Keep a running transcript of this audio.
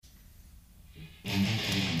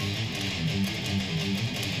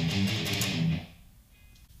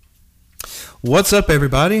What's up,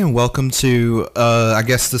 everybody, and welcome to, I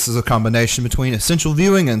guess this is a combination between Essential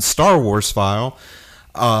Viewing and Star Wars File.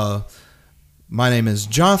 My name is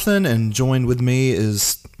Jonathan, and joined with me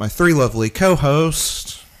is my three lovely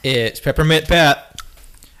co-hosts. It's Peppermint Pat.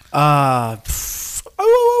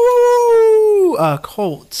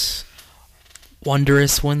 Colts.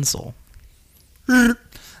 Wondrous Wenzel. That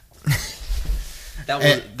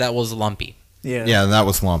was lumpy. Yeah, that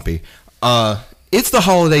was lumpy. It's the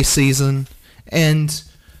holiday season, and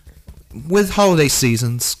with holiday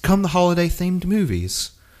seasons come the holiday-themed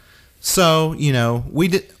movies. So, you know,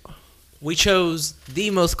 We chose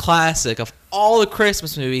the most classic of all the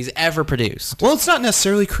Christmas movies ever produced. Well, it's not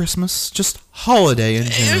necessarily Christmas, just holiday in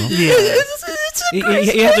general.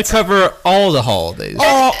 You have to cover all the holidays.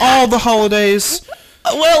 All the holidays.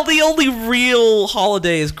 Well, the only real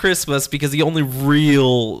holiday is Christmas because the only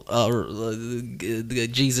real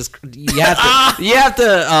Jesus. You have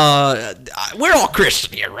to. We're all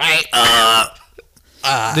Christian here, right?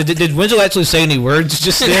 Did Wenzel actually say any words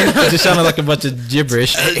just then? It just sounded like a bunch of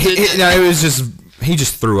gibberish. No, it was just he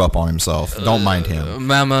just threw up on himself. Don't mind him.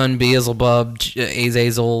 Mammon, Beelzebub,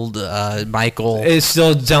 Azazel, Michael. It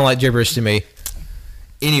still sounded like gibberish to me.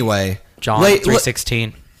 Anyway, John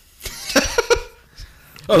 3:16.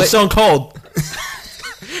 Oh, it's Stone Cold.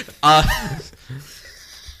 God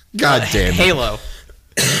damn it. Halo.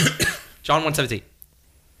 John 1:17.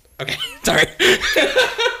 Okay, sorry.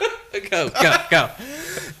 Go.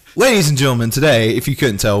 Ladies and gentlemen, today, if you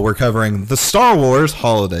couldn't tell, we're covering the Star Wars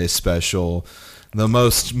Holiday Special, the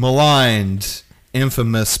most maligned,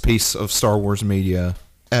 infamous piece of Star Wars media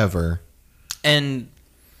ever. And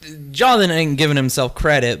Jonathan ain't giving himself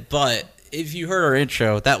credit, but if you heard our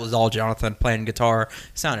intro, that was all Jonathan playing guitar.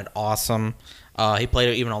 It sounded awesome. He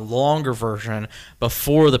played even a longer version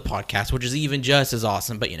before the podcast, which is even just as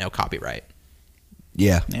awesome, but, copyright.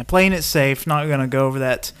 Yeah, playing it safe. Not going to go over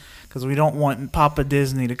that because we don't want Papa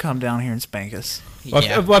Disney to come down here and spank us.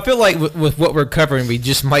 Yeah. Well, I feel like with what we're covering, we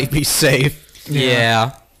just might be safe.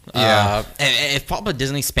 Yeah. Yeah. If Papa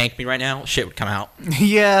Disney spanked me right now, shit would come out.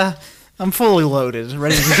 Yeah, I'm fully loaded,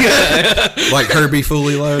 ready to go. like Herbie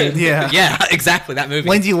fully loaded. Yeah. Yeah, exactly, that movie.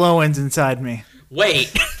 Lindsay Lohan's inside me.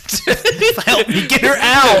 Wait. Help me get her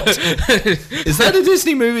out. Is that a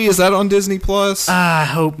Disney movie? Is that on Disney Plus? I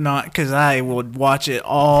hope not, because I would watch it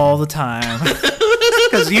all the time.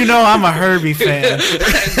 Because I'm a Herbie fan.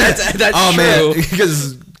 That's oh true. man,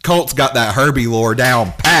 because Colt's got that Herbie lore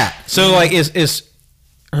down pat. So, like, is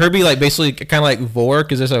Herbie, like, basically kind of like Vor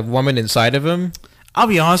because there's a woman inside of him? I'll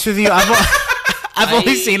be honest with you. I've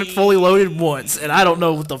only seen it fully loaded once, and I don't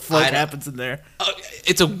know what the fuck happens in there.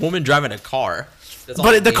 It's a woman driving a car. That's all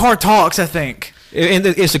But the car talks, I think. And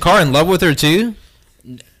is the car in love with her, too?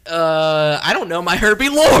 I don't know my Herbie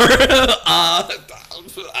lore.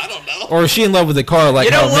 I don't know. Or is she in love with the car? Like,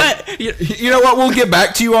 You know what? You know what? We'll get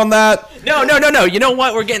back to you on that. No. You know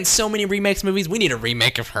what? We're getting so many remakes movies. We need a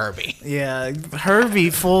remake of Herbie. Yeah,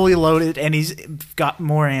 Herbie fully loaded, and he's got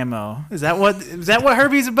more ammo. Is that what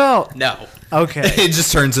Herbie's about? No. Okay. It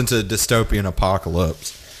just turns into a dystopian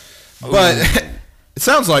apocalypse. But it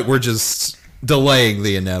sounds like we're just delaying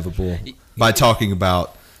the inevitable by talking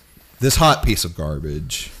about this hot piece of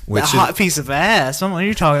garbage. A hot piece of ass. What are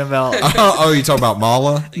you talking about? Oh, you talking about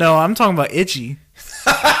Mala? No, I'm talking about Itchy.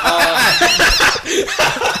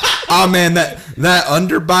 Oh man, that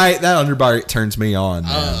underbite turns me on,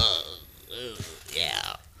 man.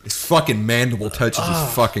 Yeah. His fucking mandible touches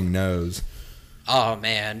his fucking nose. Oh,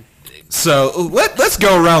 man. So let's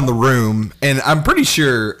go around the room, and I'm pretty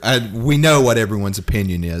sure we know what everyone's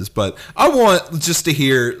opinion is, but I want just to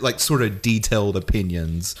hear like sort of detailed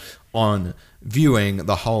opinions on viewing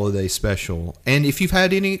the holiday special, and if you've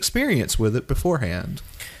had any experience with it beforehand.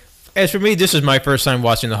 As for me, this is my first time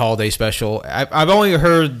watching the holiday special. I've only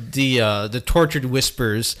heard the tortured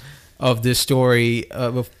whispers of this story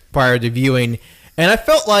prior to viewing, and I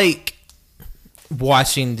felt like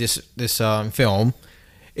watching this film.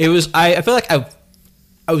 It was I feel like I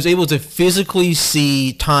was able to physically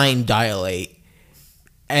see time dilate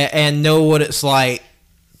and know what it's like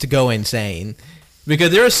to go insane,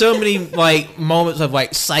 because there are so many like moments of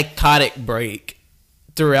like psychotic break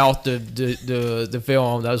throughout the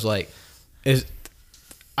film. I was like,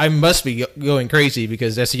 I must be going crazy,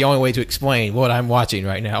 because that's the only way to explain what I'm watching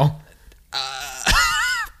right now.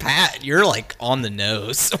 Pat, you're like on the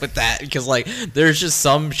nose with that, because like there's just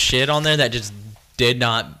some shit on there that just did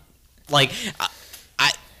not like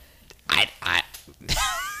I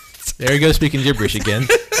There you go, speaking gibberish again.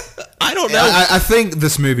 I don't know. I think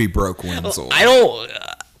this movie broke Wenzel. I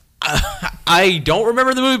don't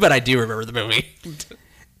remember the movie, but I do remember the movie.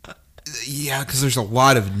 Yeah, because there's a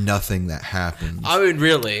lot of nothing that happens. I mean,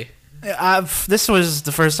 really. This was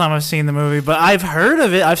the first time I've seen the movie, but I've heard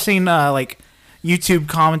of it. I've seen like YouTube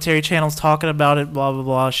commentary channels talking about it, blah blah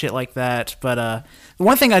blah, shit like that. But the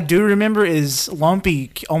one thing I do remember is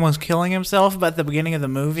Lumpy almost killing himself at the beginning of the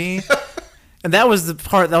movie. And that was the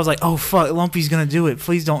part that was like, oh, fuck, Lumpy's going to do it.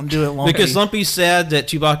 Please don't do it, Lumpy. Because Lumpy's sad that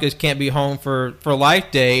Chewbacca can't be home for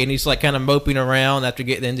Life Day, and he's like kind of moping around after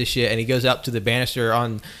getting into shit, and he goes up to the banister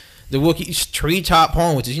on the Wookiee's treetop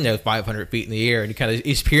home, which is, 500 feet in the air, and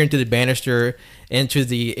he's peering through the banister into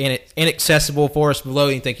the inaccessible forest below,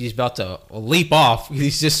 and you think he's about to leap off.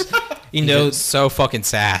 He's just, He's so fucking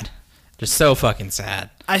sad. Just so fucking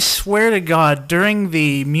sad. I swear to God, during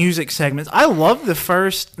the music segments, I love not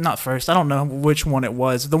first, I don't know which one it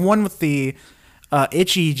was. The one with the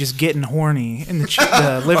Itchy just getting horny in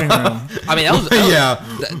the living room. I mean,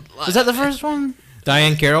 Was that the first one?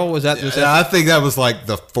 Diane Carroll, was that? I think that was like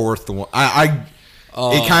the fourth one.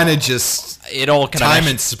 It kind of just it all time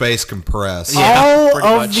and space compressed. All pretty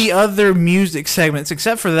of much. the other music segments,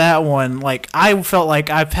 except for that one, like I felt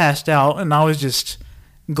like I passed out and I was just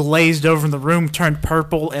glazed over in the room, turned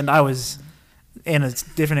purple, and I was in a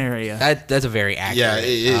different area. That's a very accurate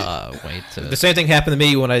way to. The same thing happened to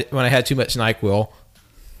me when I had too much NyQuil.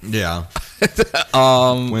 Yeah.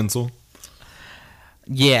 Wenzel.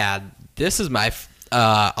 Yeah, this is my.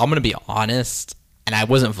 I'm gonna be honest, and I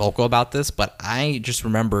wasn't vocal about this, but I just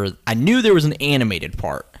remember I knew there was an animated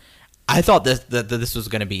part. I thought that this was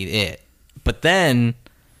gonna be it, but then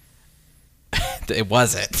it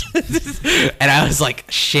wasn't, and I was like,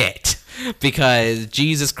 shit, because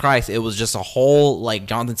Jesus Christ, it was just a whole, like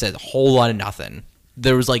Jonathan said, a whole lot of nothing.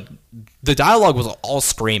 There was like the dialogue was all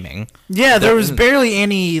screaming. Yeah, there was barely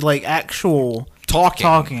any like actual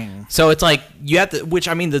talking. So it's like you have to, which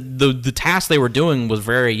I mean, the task they were doing was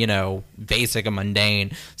very basic and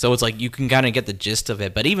mundane. So it's like you can kind of get the gist of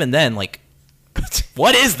it, but even then, like,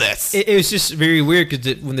 what is this? It was just very weird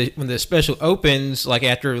because when the special opens, like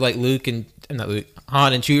after like Han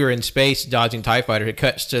and Chewie are in space dodging TIE fighter, it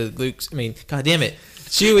cuts to God damn it,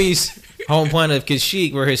 Chewie's home planet of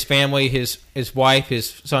Kashyyyk, where his family, his wife,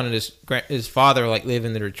 his son, and his father like live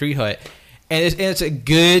in the retreat hut, and it's a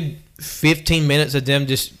good 15 minutes of them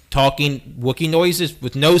just talking Wookiee noises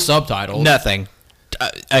with no subtitles. Nothing.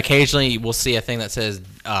 Occasionally, we'll see a thing that says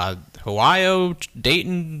Ohio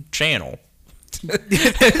Dayton Channel.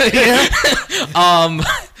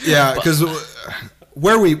 Yeah, because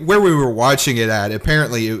where we were watching it at,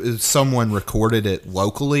 apparently it was someone recorded it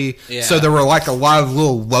locally. Yeah. So there were like a lot of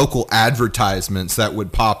little local advertisements that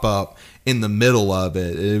would pop up in the middle of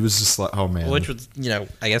it. It was just like, oh man. Which was,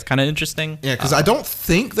 I guess kind of interesting. Yeah, because I don't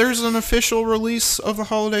think there's an official release of the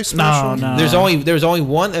holiday special. No. There's only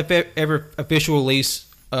one ever official release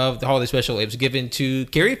of the holiday special. It was given to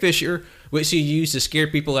Carrie Fisher, which she used to scare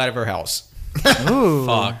people out of her house. Ooh.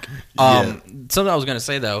 Fuck. Yeah. Something I was gonna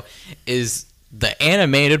say though is the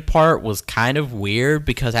animated part was kind of weird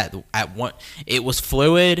because at one it was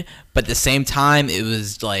fluid, but at the same time it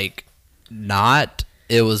was like not.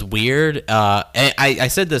 It was weird. And I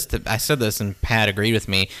said this, and Pat agreed with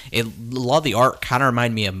me. A lot of the art kind of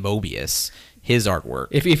reminded me of Mobius, his artwork.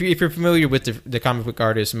 If you're familiar with the comic book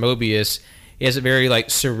artist Mobius, he has a very like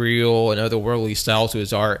surreal and otherworldly style to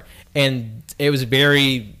his art, and it was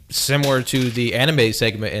very similar to the anime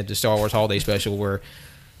segment at the Star Wars Holiday Special, where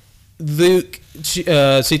Luke,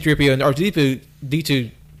 C-3PO, and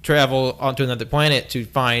R2-D2 travel onto another planet to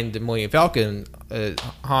find the Millennium Falcon,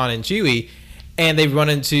 Han and Chewie, and they run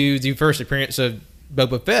into the first appearance of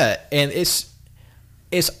Boba Fett, and it's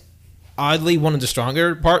oddly one of the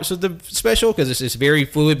stronger parts of the special because it's very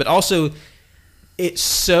fluid, but also it's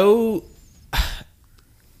so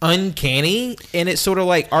uncanny in its sort of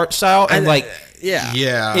like art style and like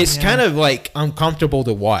Yeah. it's kind of like uncomfortable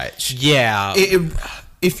to watch. Yeah.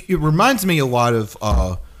 It reminds me a lot of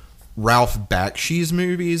Ralph Bakshi's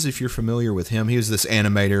movies, if you're familiar with him. He was this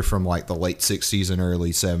animator from like the late 60s and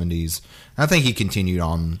early 70s. I think he continued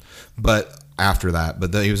on but after that,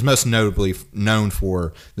 but he was most notably known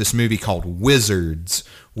for this movie called Wizards,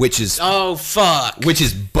 which is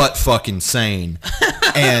butt fucking sane.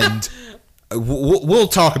 And we'll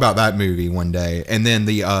talk about that movie one day. And then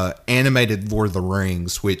the animated Lord of the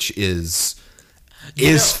Rings, which is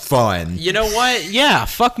fun. You know what? Yeah,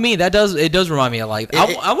 fuck me. It does remind me of like.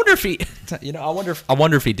 I wonder if he. I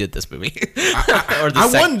wonder if he did this movie or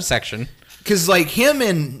the section. Because like him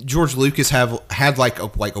and George Lucas had like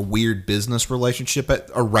a weird business relationship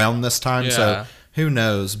around this time. Yeah. So who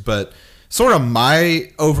knows? But sort of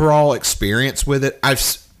my overall experience with it, I've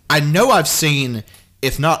seen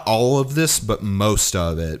if not all of this, but most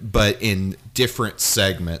of it, but in different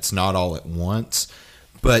segments, not all at once.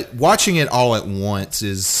 But watching it all at once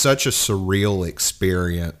is such a surreal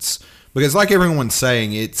experience because, like everyone's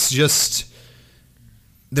saying, it's just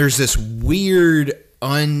there's this weird,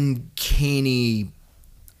 uncanny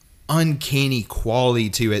quality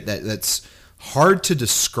to it that's hard to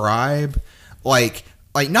describe. Like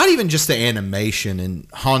not even just the animation and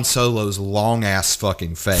Han Solo's long ass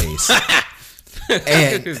fucking face.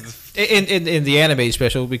 And in the anime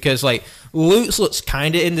special, because like Luke looks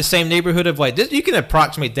kind of in the same neighborhood of like this, you can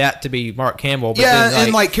approximate that to be Mark Hamill. But yeah, then,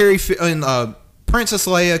 and like Princess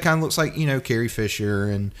Leia kind of looks like Carrie Fisher,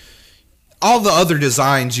 and all the other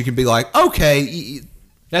designs you can be like, okay,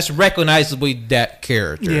 that's recognizably that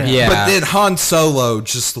character. Yeah. but then Han Solo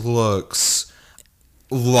just looks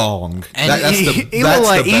long. And He looked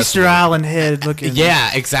like Easter Island head looking.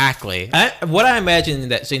 Yeah, exactly. What I imagine in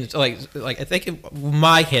that scene, like I think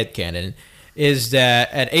my headcanon is that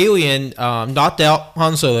an alien knocked out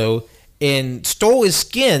Han Solo and stole his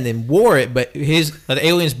skin and wore it, but the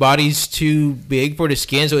alien's body's too big for the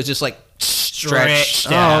skin, so it's just like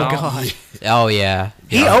stretched Oh out. god. Oh yeah.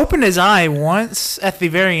 He opened his eye once at the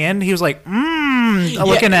very end. He was like,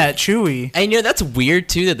 looking at Chewie. And that's weird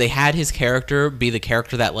too that they had his character be the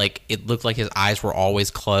character that like it looked like his eyes were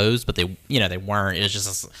always closed, but they they weren't. It's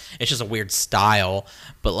just a weird style.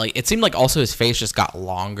 But like it seemed like also his face just got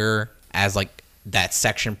longer as like that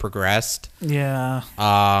section progressed. Yeah.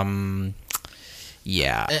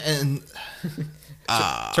 Yeah. And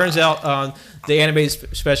Turns out the anime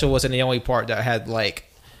special wasn't the only part that had like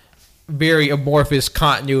very amorphous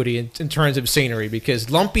continuity in terms of scenery, because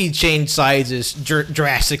Lumpy changed sizes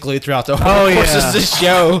drastically throughout the whole course of the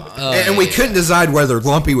show. and we couldn't decide whether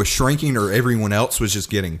Lumpy was shrinking or everyone else was just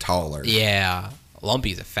getting taller. Yeah.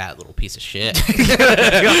 Lumpy's a fat little piece of shit.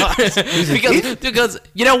 because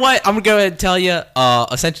you know what? I'm gonna go ahead and tell you.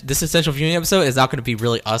 This essential viewing episode is not gonna be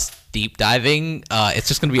really us deep diving. It's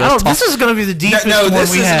just gonna be us. This is going to be the deepest No, one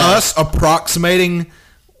this we is have. us approximating.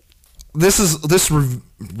 This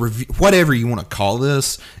review, whatever you want to call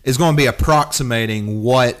this, is going to be approximating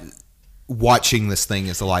what watching this thing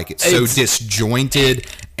is like. It's so disjointed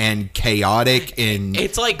and chaotic and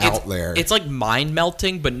It's like out there. It's like mind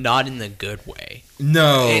melting, but not in the good way.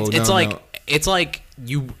 No, It's no, like no. it's like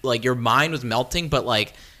you like your mind was melting, but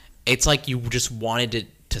like it's like you just wanted it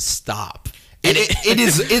to stop. And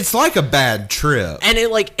It's like a bad trip. and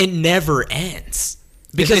it never ends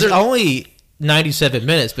Because because it's only 97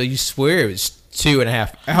 minutes, but you swear it was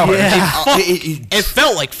 2.5 hours. Yeah. it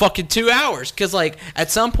felt like fucking 2 hours because like at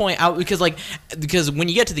some point because when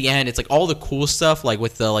you get to the end it's like all the cool stuff like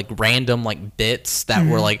with the like random like bits that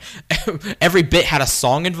were like every bit had a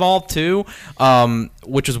song involved too,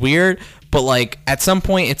 which was weird, but like at some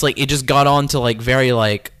point it's like it just got on to like very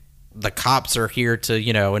like the cops are here to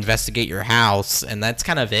investigate your house, and that's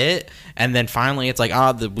kind of it. And then finally it's like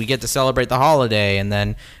we get to celebrate the holiday, and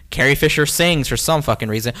then Carrie Fisher sings for some fucking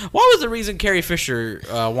reason. What was the reason Carrie Fisher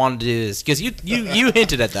wanted to do this? Because you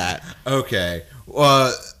hinted at that. Okay.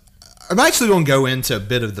 I'm actually going to go into a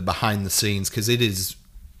bit of the behind the scenes because it is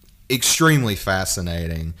extremely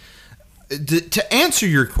fascinating. To answer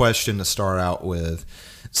your question to start out with,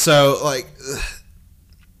 so like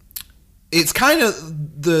it's kind of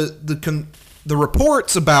the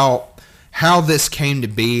reports about how this came to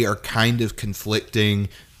be are kind of conflicting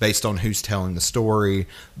based on who's telling the story,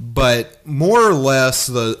 but more or less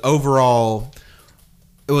the overall,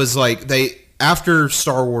 it was like after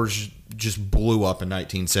Star Wars just blew up in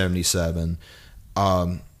 1977,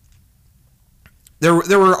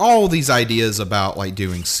 there were all these ideas about like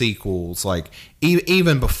doing sequels, like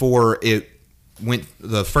even before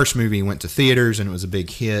the first movie went to theaters and it was a big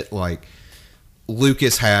hit. Like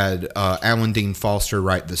Lucas had Alan Dean Foster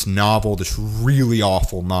write this novel, this really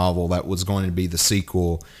awful novel that was going to be the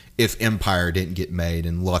sequel if Empire didn't get made,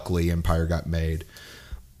 and luckily Empire got made.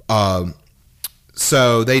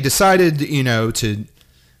 So they decided, to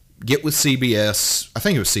get with CBS. I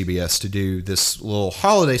think it was CBS to do this little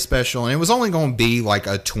holiday special, and it was only going to be like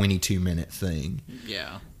a 22-minute thing.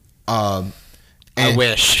 Yeah. And I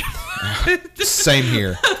wish. Same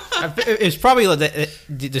here. It's probably like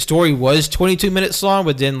the story was 22 minutes long,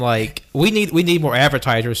 but then like we need more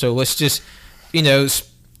advertisers, so let's just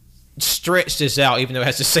stretch this out, even though it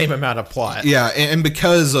has the same amount of plot. Yeah, and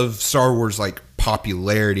because of Star Wars like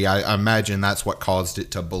popularity, I imagine that's what caused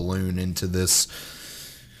it to balloon into this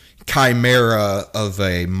chimera of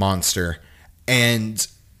a monster. And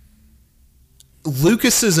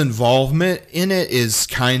Lucas's involvement in it is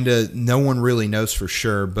kind of, no one really knows for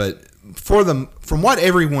sure, but from what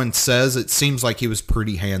everyone says, it seems like he was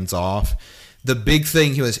pretty hands off. the big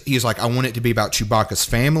thing he's like, I want it to be about Chewbacca's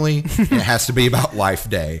family. And it has to be about Life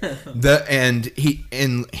Day.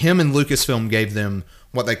 Him and Lucasfilm gave them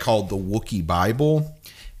what they called the Wookiee Bible,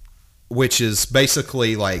 which is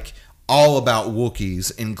basically like all about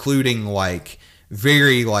Wookiees, including like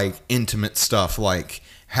very like intimate stuff, like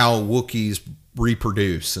how Wookiees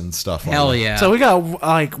reproduce and stuff. Hell like that. yeah. So we got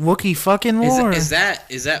like Wookiee fucking lore. Is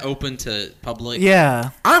that open to public? Yeah.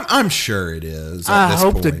 I'm sure it is. At I this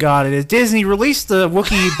hope point. to God it is. Disney, release the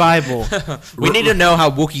Wookiee Bible. We need to know how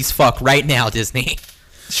Wookiees fuck right now, Disney.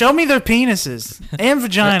 Show me their penises and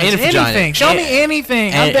vaginas. And vagina. Anything. Show me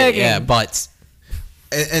anything. I'm begging. Yeah, butts.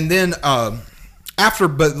 And then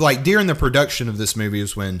during the production of this movie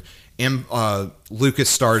is when Lucas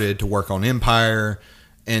started to work on Empire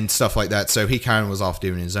and stuff like that. So he kind of was off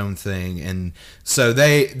doing his own thing, and so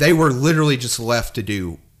they were literally just left to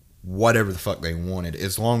do whatever the fuck they wanted,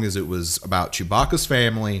 as long as it was about Chewbacca's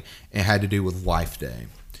family and had to do with Life Day.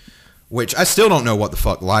 Which I still don't know what the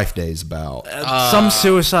fuck Life Day is about. Some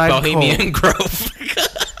suicide Bohemian cult. Grove.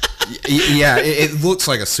 Yeah, it looks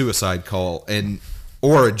like a suicide cult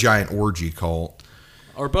or a giant orgy cult.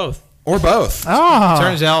 Or both. Or both. Oh.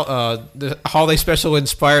 Turns out the holiday special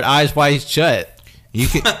inspired Eyes Wide Shut.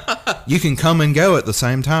 You can come and go at the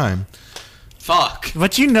same time. Fuck.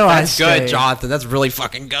 But you know That's I good, stay. Jonathan. That's really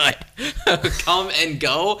fucking good. Come and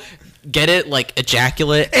go. Get it, like,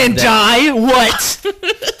 ejaculate. And then- die? What?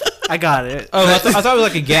 I got it. Oh, I thought it was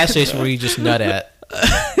like a gas station where you just nut at.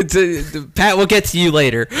 Pat, we'll get to you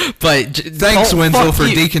later. But Thanks, Colt, Wenzel, fuck for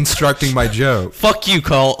you. deconstructing my joke. Fuck you,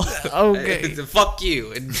 Colt. Okay. Fuck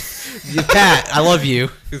you. And, Pat, I love you.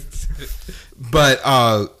 But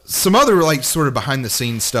some other like sort of behind the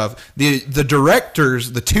scenes stuff. The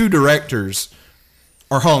directors, the two directors,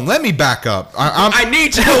 or hold on, let me back up. I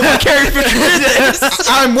need to know what Carrie Fisher did this.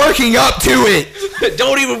 I'm working up to it.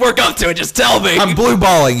 Don't even work up to it. Just tell me. I'm blue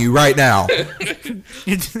balling you right now.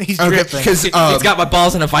 He's Okay, dripping. because He's got my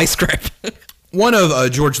balls in a vice grip. one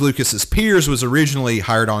of George Lucas's peers was originally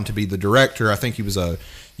hired on to be the director. I think he was a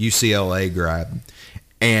UCLA grad,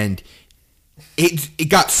 and it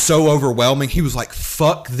got so overwhelming. He was like,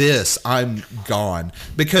 "Fuck this, I'm gone."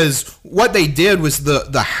 Because what they did was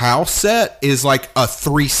the house set is like a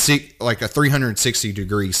 360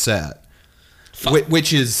 degree set,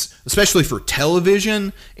 which is, especially for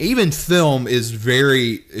television, even film, is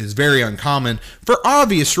very uncommon for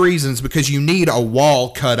obvious reasons, because you need a wall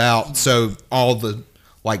cut out so all the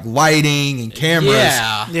like lighting and cameras.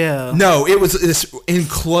 Yeah. Yeah. No, it was this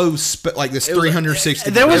enclosed, like this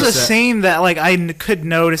 360. There was a degree set. scene that like could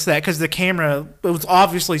notice that because the camera, it was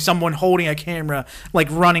obviously someone holding a camera like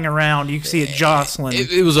running around. You can see it jostling.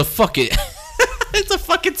 It was a fucking. It's a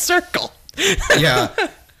fucking circle. Yeah,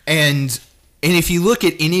 and if you look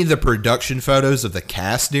at any of the production photos of the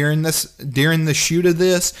cast during the shoot of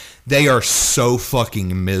this, they are so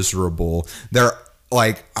fucking miserable. They're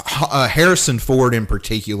like Harrison Ford in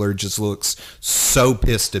particular just looks so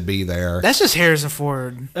pissed to be there. That's just Harrison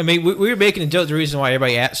Ford. I mean, we were making a joke. The reason why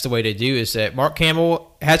everybody acts the way they do is that Mark Hamill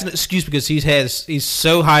has an excuse because he's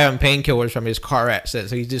so high on painkillers from his car accident,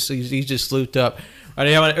 so he's just looped up. And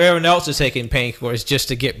everyone else is taking painkillers just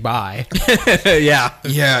to get by. Yeah.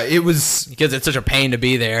 Yeah, it was, Because it's such a pain to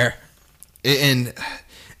be there. and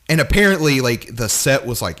apparently like the set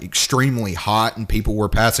was like extremely hot and people were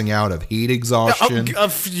passing out of heat exhaustion.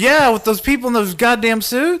 Yeah, with those people in those goddamn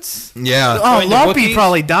suits. Yeah. Oh, mean, the Lumpy Wookiees?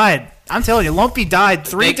 probably died. I'm telling you, Lumpy died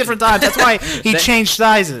three different times. That's why he changed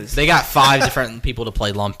sizes. They got 5 different people to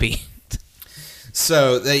play Lumpy.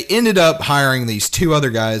 So they ended up hiring these two other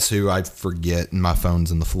guys who I forget, and my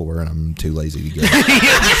phone's in the floor and I'm too lazy to get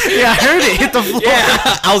it. Yeah, I heard it hit the floor.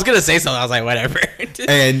 Yeah. I was going to say something. I was like, whatever.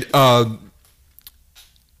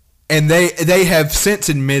 And they have since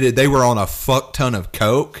admitted they were on a fuck ton of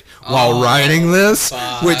coke while writing this,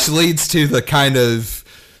 fuck. which leads to the kind of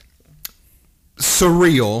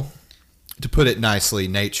surreal, to put it nicely,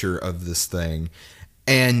 nature of this thing.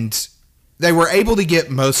 And they were able to get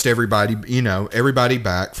most everybody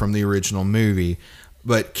back from the original movie,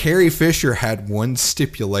 but Carrie Fisher had one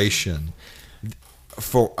stipulation.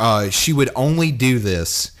 For she would only do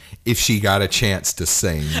this if she got a chance to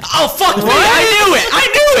sing. Oh, fuck me. I knew it.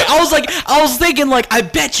 I was thinking, like, I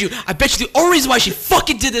bet you the only reason why she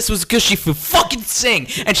fucking did this was because she could fucking sing.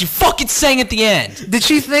 And she fucking sang at the end. Did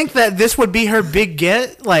she think that this would be her big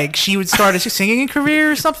get? Like she would start a singing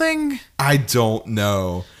career or something? I don't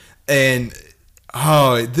know. And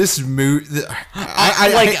this movie,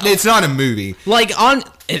 it's not a movie. Like,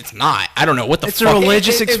 It's not. I don't know what the It's a fuck.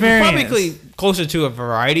 religious It's experience. probably closer to a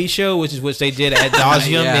variety show, which is what they did at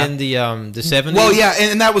Dosium Yeah. in the 70s. Well, yeah,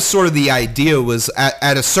 and that was sort of the idea. Was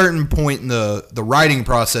at a certain point in the writing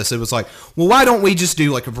process, it was like, well, why don't we just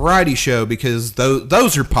do like a variety show, because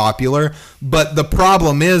those are popular. But the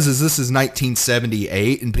problem is this is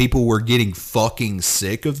 1978, and people were getting fucking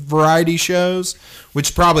sick of variety shows,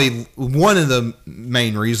 which probably one of the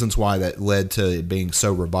main reasons why that led to it being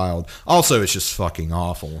so reviled. Also, it's just fucking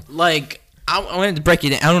awful. Like, I wanted to break it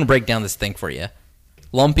down. I want to break down this thing for you.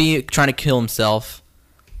 Lumpy trying to kill himself.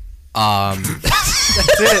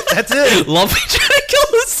 That's it. Lumpy trying to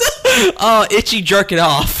kill himself. Itchy jerking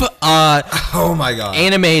off. Oh my god.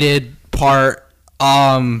 Animated part.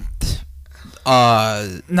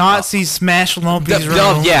 Nazis smash Lumpy's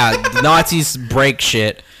room. Yeah, Nazis break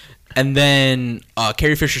shit, and then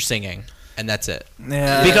Carrie Fisher singing, and that's it.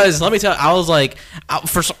 Yeah. Because let me tell you, I was like, I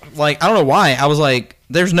don't know why, I was like,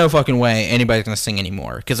 there's no fucking way anybody's gonna sing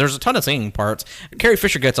anymore, because there's a ton of singing parts. Carrie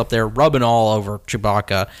Fisher gets up there rubbing all over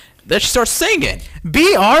Chewbacca, then she starts singing.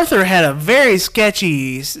 B. Arthur had a very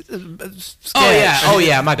sketchy sketch. Oh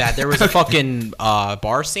yeah, my bad. There was a fucking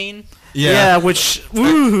bar scene. Yeah, which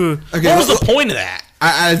ooh. Okay, What was the point of that?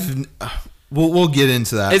 we'll get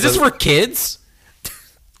into that. Is this but- for kids?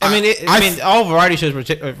 I mean, all variety shows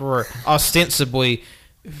were ostensibly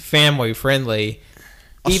family friendly.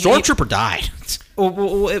 A stormtrooper died.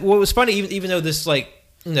 What was funny, even though this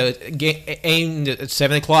aimed at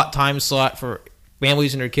 7 o'clock time slot for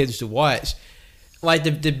families and their kids to watch, like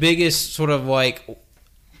the biggest sort of like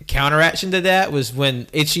counteraction to that was when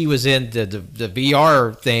Itchy was in the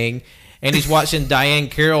VR thing, and he's watching Diane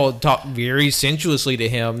Carroll talk very sensuously to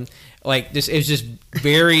him. Like this, it was just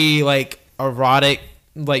very like erotic,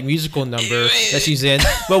 like musical number that she's in.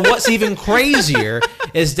 But what's even crazier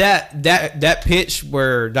is that pitch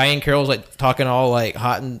where Diane Carroll's like talking all like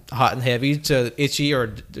hot and heavy to Itchy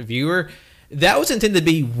or the viewer. That was intended to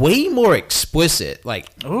be way more explicit, like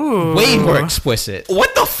Ooh. way more explicit.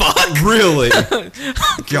 What the fuck? Really? God.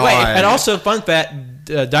 Wait, and also, fun fact: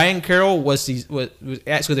 Diane Carroll was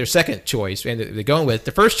actually their second choice, and they're going with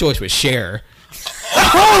the first choice was Cher.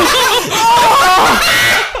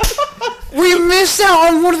 We missed out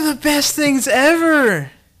on one of the best things ever.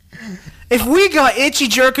 If we got Itchy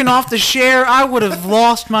jerking off the Cher, I would have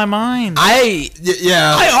lost my mind.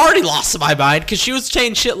 Yeah. I already lost my mind because she was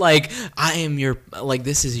saying shit like, "I am your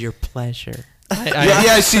this is your pleasure."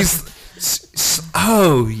 Yeah, she's.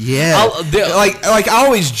 Oh yeah, like I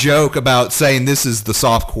always joke about saying this is the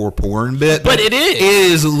softcore porn bit, But it is. It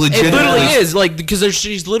is legitimately. It literally is because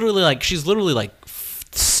she's literally like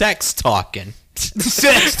sex talking.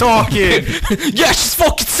 Sex talking. Yeah, she's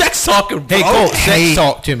fucking sex talking. Bro. Hey, Colt, hey. sex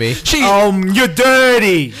talk to me. She, You're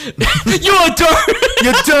dirty. you're dirty.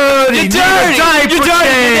 You're dirty. You're Need a dirty. diaper You're dirty.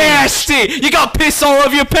 change. You're nasty. You got piss all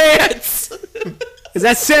over your pants. Is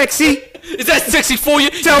that sexy? Is that sexy for you?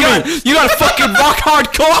 Tell me. You got a fucking rock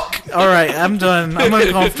hard cock. All right, I'm done. I'm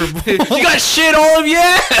uncomfortable. You got shit all over your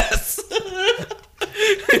ass.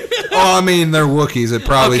 Oh, I mean, they're Wookiees. It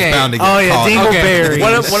probably Okay. is bound to get Oh, yeah, caught.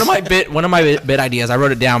 Dingleberries. One of my bit ideas. I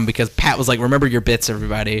wrote it down because Pat was like, "Remember your bits,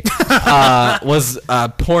 everybody." Was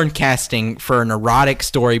porn casting for an erotic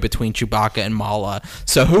story between Chewbacca and Mala.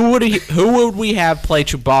 So who would we have play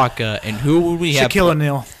Chewbacca and who would we have? Shaquille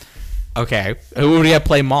O'Neal. Okay, who would we have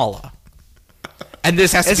play Mala? And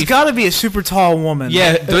this has to It's be got to be a super tall woman.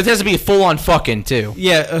 yeah. This has to be full on fucking too.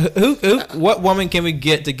 Yeah, what woman can we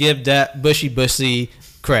get to give that bushy bussy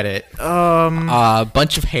credit?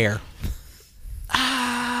 Bunch of hair.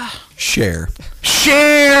 Share.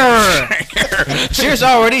 Cher. Cher's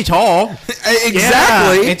already tall,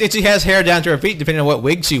 Exactly. and she has hair down to her feet, depending on what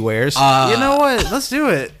wig she wears. You know what? Let's do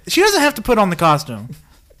it. She doesn't have to put on the costume.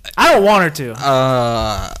 I don't want her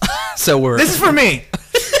to. So we're This is for me.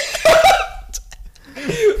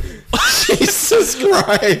 Jesus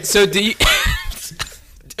Christ. So do you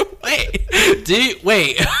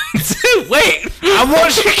wait? Wait? I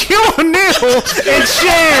want Shaquille O'Neal and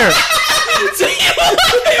Cher.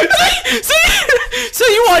 So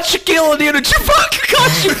you want Shaquille O'Neal and Chewbacca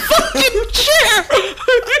costume fucking chair?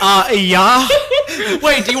 Yeah.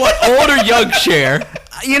 Wait, do you want old or young Cher?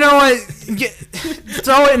 You know what?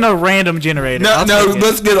 Throw it in a random generator. No,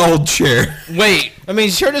 let's get old chair. Wait, I mean,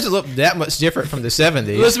 Cher doesn't look that much different from the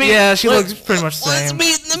 70s. let's meet. Yeah, she looks pretty much the Let's same.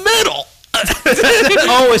 meet in the middle.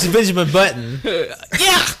 Oh, it's Benjamin Button.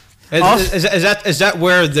 Yeah. Is that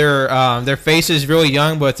where their face is really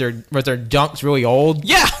young, but their junk's really old?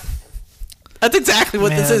 Yeah. That's exactly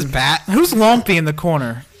what this Man. is, Pat. Who's Lumpy in the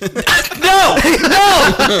corner? No.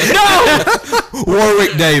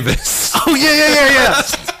 Warwick Davis. Oh, yeah.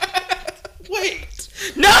 Wait.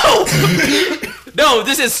 No! No,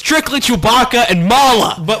 this is strictly Chewbacca and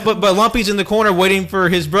Mala. But Lumpy's in the corner waiting for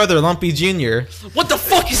his brother, Lumpy Jr. What the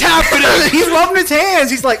fuck is happening? He's rubbing his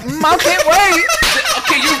hands. He's like, I can't wait.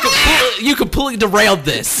 Okay, you completely derailed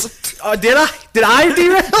this. Did I? Did I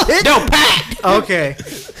derail it? No, Pat. Okay.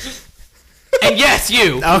 And yes,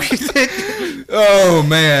 you. Okay. Oh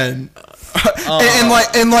man. And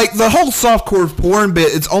like the whole softcore porn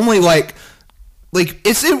bit, it's only like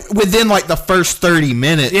it's within like the first 30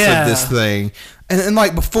 minutes Yeah. of this thing. And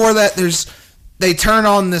like before that they turn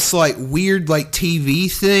on this like weird like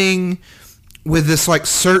TV thing with this like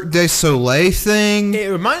Cirque du Soleil thing It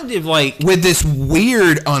reminded me of like with this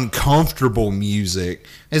weird uncomfortable music.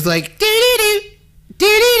 It's like doo-doo-doo,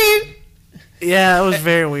 doo-doo-doo. Yeah, it was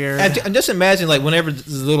very weird. and just imagine like whenever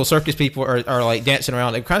the little circus people are like dancing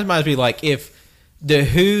around, it kind of reminds me like if the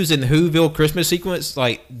Who's in the Whoville Christmas sequence,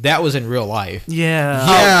 like that was in real life. Yeah.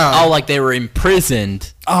 Yeah. Oh, like they were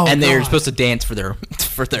imprisoned, Oh, and they were God. supposed to dance for their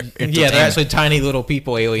entertainment. Yeah, they're actually tiny little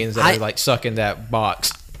people aliens that I- are like stuck in that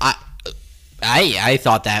box. I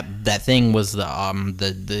thought that thing was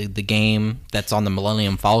the game that's on the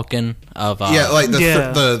Millennium Falcon of Yeah, like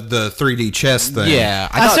Yeah. the 3D chess thing. yeah.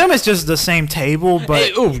 I thought- assume it's just the same table,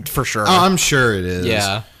 but oh, for sure. I'm sure it is.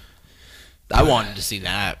 yeah, I wanted to see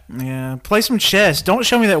that. yeah, play some chess. Don't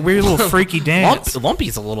show me that weird little freaky dance.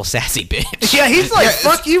 Lumpy's a little sassy bitch. Yeah, he's like, Yeah,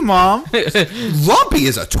 fuck you, mom. Lumpy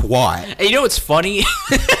is a twat. And you know what's funny?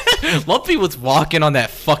 Lumpy was walking on that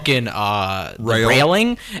fucking the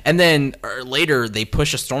railing, and then later they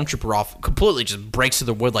push a stormtrooper off, completely just breaks through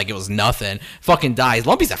the wood like it was nothing. Fucking dies.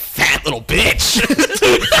 Lumpy's a fat little bitch.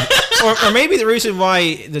 or maybe the reason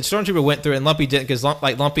why the stormtrooper went through it and Lumpy didn't, because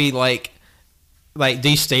Lumpy destabilized,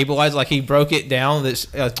 like he broke it down. It's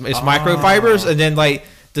microfibers, and then like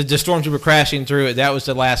the stormtrooper crashing through it. That was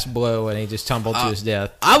the last blow, and he just tumbled to his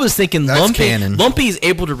death. I was thinking That's canon. Lumpy's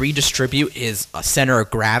able to redistribute his center of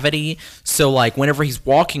gravity, so like whenever he's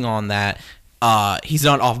walking on that, he's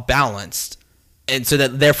not off balanced, and so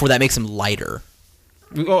therefore that makes him lighter.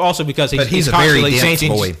 Also because But he's a constantly very dense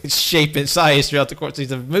changing boy. shape and size throughout the course of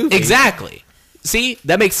the movie. Exactly. See,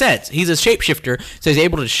 that makes sense. He's a shapeshifter, so he's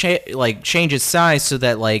able to change his size so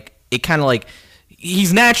that like it kind of like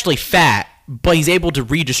he's naturally fat, but he's able to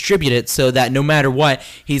redistribute it so that no matter what,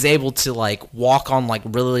 he's able to like walk on like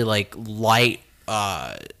really like light.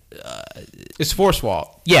 It's force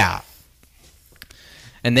walk. Yeah.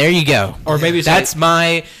 And there you go. Or maybe it's that's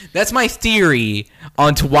my theory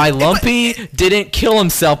onto why Lumpy didn't kill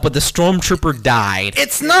himself, but the stormtrooper died.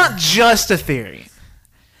 It's not just a theory.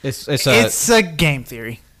 It's It's a game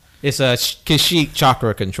theory. a Kashyyyk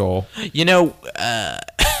chakra control. You know,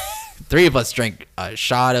 three of us drank a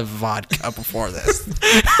shot of vodka before this,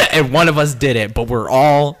 and one of us did it, but we're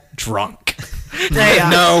all drunk. Hey,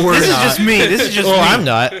 No, we're this not. is just me. This is just Well, me. I'm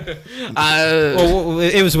not. Well,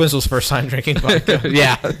 it was Wenzel's first time drinking vodka.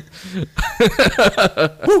 Yeah.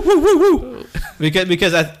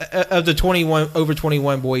 Because of the over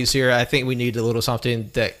 21 boys here, I think we need a little something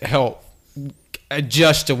that help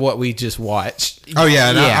adjust to what we just watched. Oh yeah,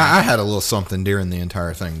 and Yeah. I had a little something during the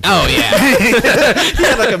entire thing. too. Oh yeah. He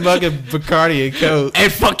had like a mug of Bacardi and Coke.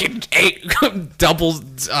 And fucking ate double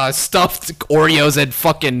stuffed Oreos and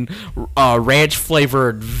fucking ranch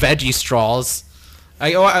flavored veggie straws.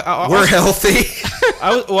 We're healthy.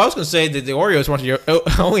 I was going to say that the Oreos weren't your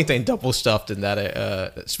only thing double stuffed in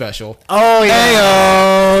that special. Oh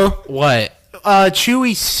yeah. Heyo. What?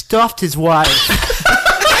 Chewie stuffed his wife.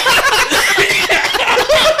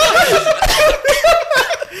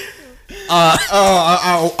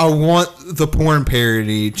 I want the porn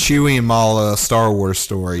parody, Chewie and Mala, Star Wars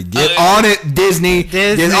story. Get on it, Disney.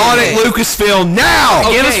 Get on it, Lucasfilm now.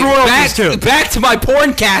 Give us royalties, too. Back to my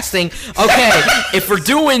porn casting. Okay, if we're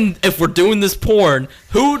doing this porn,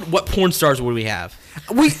 what porn stars would we have?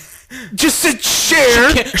 We just said share.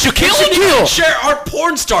 Shaquille and share our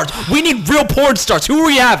porn stars. We need real porn stars. Who are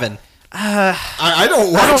we having? I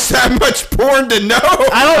don't watch that much porn to know.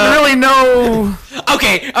 I don't really know.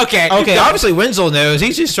 Okay. Okay, obviously Wenzel knows.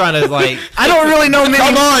 He's just trying to like. I don't really know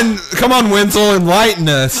many. Come on, Wenzel, enlighten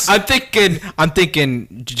us. I'm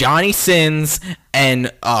thinking Johnny Sins,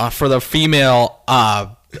 and for the female,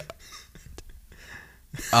 Yeah,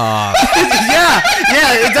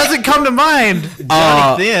 it doesn't come to mind.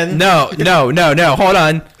 Johnny Thin. No. Hold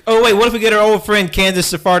on. Oh wait, what if we get our old friend Candace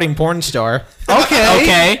the farting porn star?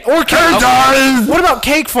 Okay. Or what about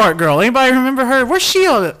Cake Fart Girl? Anybody remember her? Where's she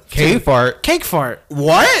on it? Cake fart. Cake Fart.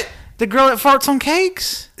 What? The girl that farts on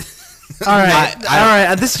cakes? All right. All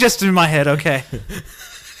right. This is just in my head. Okay.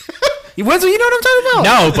 Wenzel, you know what I'm talking about?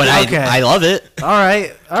 No, but Okay. I love it. All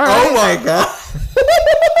right. Oh my god.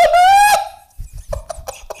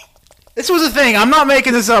 This was a thing. I'm not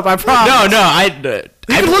making this up. I promise. No, I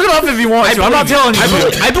You can look it up if you want to. I'm not telling you.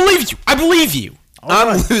 I believe you. I believe you.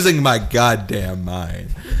 I'm losing my goddamn mind.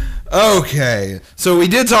 Okay, so we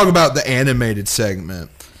did talk about the animated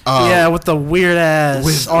segment. Yeah, with the weird ass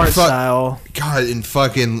with art fu- style. God, in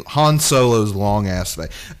fucking Han Solo's long ass face.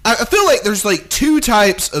 I feel like there's like two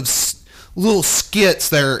types of little skits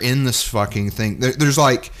that are in this fucking thing. There's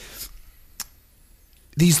like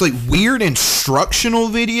these like weird instructional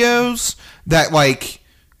videos that like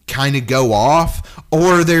kind of go off,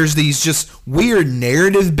 or there's these just weird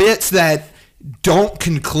narrative bits that don't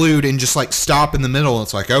conclude and just like stop in the middle. And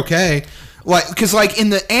it's like, okay. Like, because like in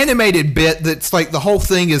the animated bit, that's like the whole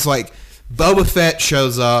thing is like Boba Fett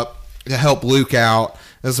shows up to help Luke out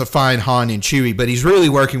as a fine Han and Chewie, but he's really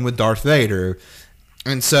working with Darth Vader.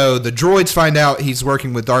 And so the droids find out he's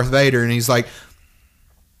working with Darth Vader, and he's like,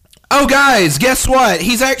 oh guys, guess what?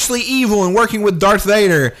 He's actually evil and working with Darth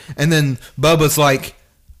Vader. And then Boba's like,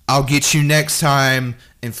 I'll get you next time,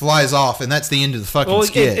 and flies off, and that's the end of the fucking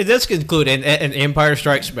skit. It does conclude in Empire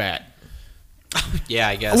Strikes Back. Yeah,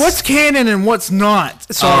 I guess. What's canon and what's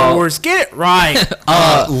not? Star Wars, get it right.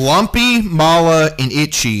 Lumpy, Mala, and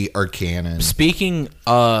Itchy are canon. Speaking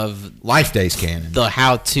of Life Day's canon. the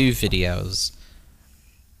how-to videos,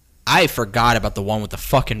 I forgot about the one with the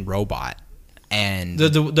fucking robot. And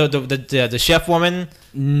The chef woman.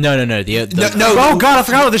 no. Oh God, I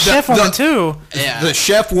forgot about the chef woman too. The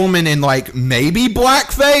chef woman in like maybe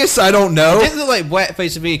blackface. I don't know. It didn't look like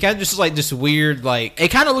blackface to me. It kind of just like this weird like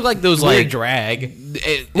it kind of looked like those weird like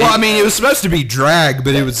drag. Well, I mean, it was supposed to be drag,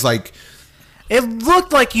 but it was like It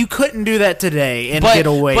looked like you couldn't do that today and get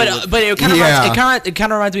away. But it kind of Yeah. it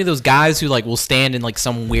kind of reminds me of those guys who like will stand in like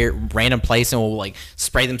some weird random place and will like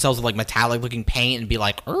spray themselves with like metallic looking paint and be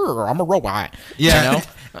like, I'm a robot. yeah. You know?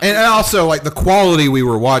 And also, like the quality we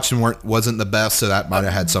were watching wasn't the best, so that might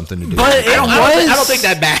have had something to do. But with it. it I don't think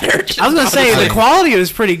that mattered. I was gonna say Honestly. the quality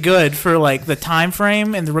was pretty good for like the time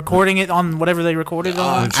frame and the recording it on whatever they recorded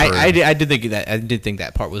on. True. I did think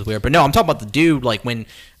that part was weird, but no, I'm talking about the dude like when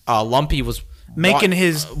Lumpy was Making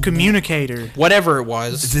his communicator. whatever it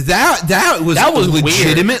was. that was weird.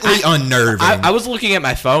 legitimately unnerving. I was looking at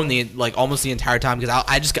my phone almost the entire time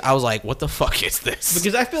because I was like, what the fuck is this?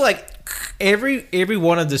 Because I feel like every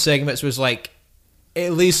one of the segments was like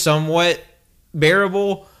at least somewhat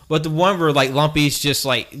bearable, but the one where like Lumpy's just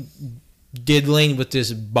like diddling with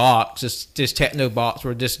this box, this techno box,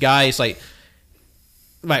 where this guy is like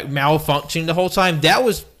malfunctioning the whole time. That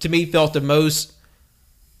was to me felt the most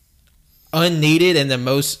unneeded and the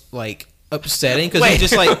most like upsetting because it's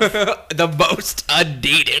just like the most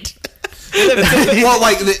unneeded. well,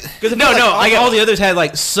 like all the others had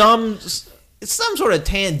like some sort of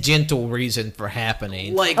tangential reason for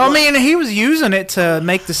happening. Like, I mean, he was using it to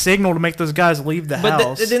make the signal to make those guys leave the but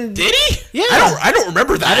house. then did he? Yeah. I don't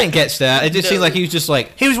remember that. I didn't catch that. It just seemed like he was just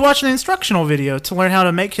like He was watching an instructional video to learn how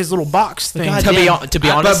to make his little box thing. God To be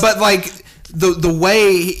honest, but like the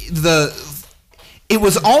way it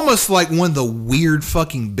was almost like one of the weird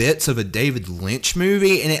fucking bits of a David Lynch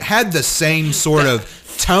movie, and it had the same sort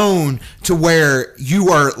of tone to where you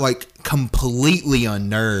are like completely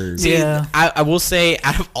unnerved. Yeah. I will say,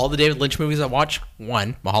 out of all the David Lynch movies I watched,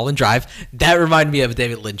 one, Mulholland Drive, that reminded me of a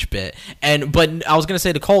David Lynch bit. But I was gonna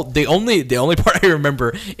say to Cole, the only part I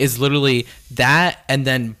remember is literally that, and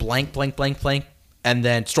then blank, and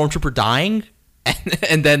then Stormtrooper dying,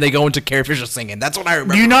 and then they go into Carrie Fisher singing. That's what I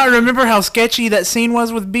remember. Do you not remember how sketchy that scene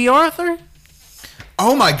was with B. Arthur?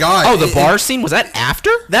 Oh my god! Oh, the bar scene, was that after?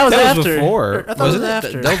 That was That was after. before. I thought it was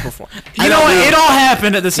after. That was before. You know what? It all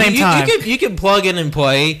happened at the same time. You can plug in and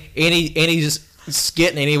play any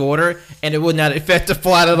skit in any order, and it would not affect the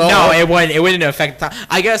plot at all. No, it wouldn't affect the time.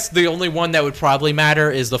 I guess the only one that would probably matter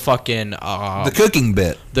is the fucking the cooking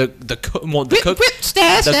bit. the cooking bit,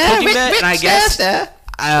 and I guess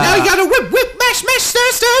Now you gotta whip, mash,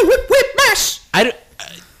 stir, whip, mash.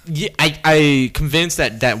 I convinced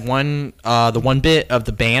that one the one bit of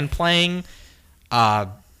the band playing. I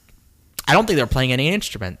don't think they're playing any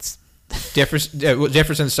instruments.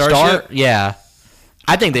 Jefferson Starship. Yeah.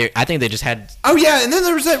 I think they just had. Oh yeah, and then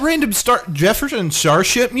there was that random Jefferson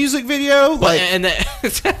Starship music video. Like, and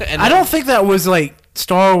I don't think that was like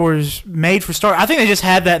Star Wars made for Star. I think they just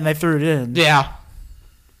had that and they threw it in. Yeah.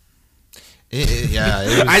 yeah,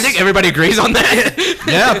 it was, I think everybody agrees on that.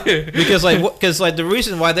 Yeah, because the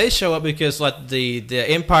reason why they show up because like the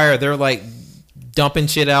Empire, they're like dumping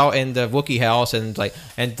shit out in the Wookiee house, and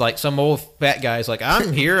like some old fat guy's like,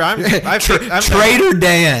 I'm here, I'm Trader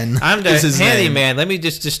Dan. I'm the is his name. handyman. Let me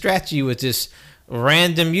just distract you with this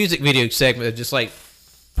random music video segment of just like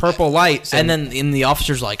purple lights, And then the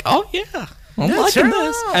officer's like, oh yeah. I'm Yeah, liking turn it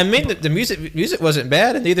this. up. I mean, the music wasn't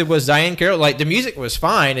bad, and neither was Diane Carroll. Like the music was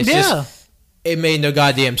fine. It's just it made no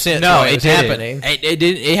goddamn sense. No, why it was didn't. happening. It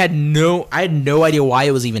didn't. It had no. I had no idea why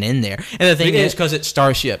it was even in there. And the thing It is is, because it's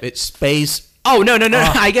Starship. It's space. oh no.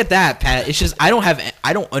 I get that, Pat. It's just I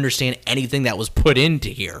don't understand anything that was put into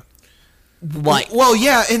here. Like, well,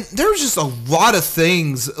 yeah, and there was just a lot of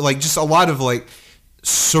things, like just a lot of like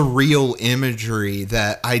surreal imagery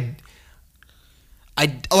that I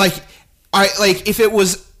if it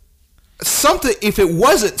was something, if it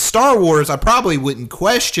wasn't Star Wars, I probably wouldn't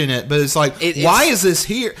question it. But it's like, why is this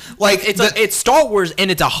here? Like, it's Star Wars and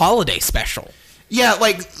it's a holiday special. yeah,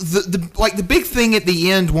 like the big thing at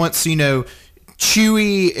the end, once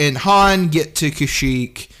Chewie and Han get to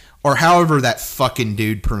Kashyyyk, or however that fucking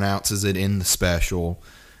dude pronounces it in the special,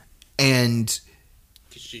 and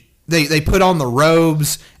they put on the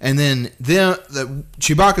robes, and then the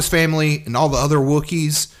Chewbacca's family and all the other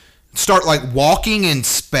Wookiees start like walking in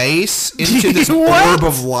space into this orb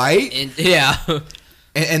of light, And, yeah.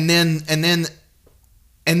 and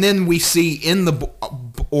then we see in the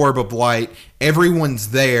orb of light,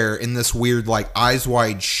 everyone's there in this weird like Eyes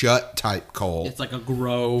Wide Shut type cult. It's like a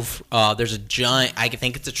grove. There's a giant. I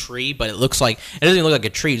think it's a tree, but it doesn't even look like a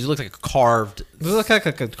tree. It just looks like a carved. It looks like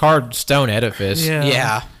a carved stone edifice. Yeah.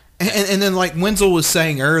 Yeah. And then like Wenzel was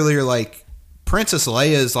saying earlier, like Princess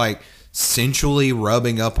Leia is like sensually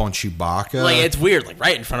rubbing up on Chewbacca, Like it's weird, like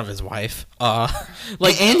right in front of his wife. and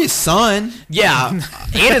his son. Yeah, and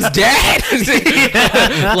his dad.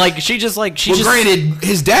 Like she just Well, granted,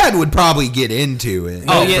 his dad would probably get into it.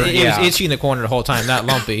 Oh, yeah, it yeah. was itchy in the corner the whole time, not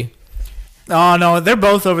lumpy. Oh no, they're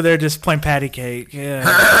both over there just playing patty cake.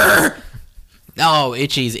 Yeah. Oh,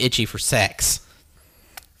 Itchy's itchy for sex.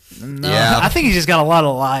 No, Yeah. I think he's just got a lot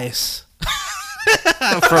of lice.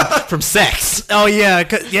 from sex. Oh yeah,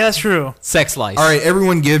 yeah, that's true. Sex lice. All right,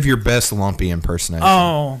 everyone, give your best Lumpy impersonation.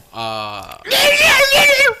 Oh,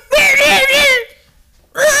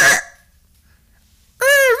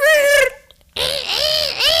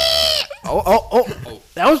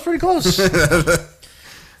 that was pretty close.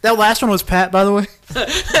 That last one was Pat, by the way,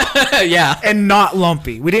 Yeah. and not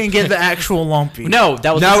Lumpy. We didn't get the actual Lumpy. No,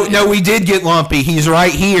 that was No, we did get Lumpy. He's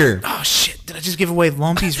right here. Oh shit! Did I just give away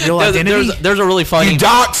Lumpy's real There's, identity? there's a really funny. You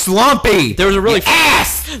doxed Lumpy. There was a really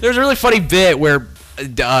There's a really funny bit where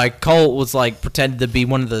Colt was like pretended to be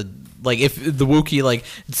one of the like if the Wookiee like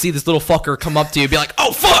see this little fucker come up to you and be like,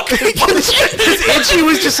 oh fuck. Itchy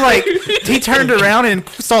was just like he turned around and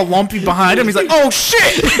saw Lumpy behind him. He's like, "Oh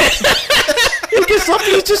shit!" Because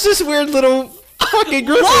Lumpy's just this weird little fucking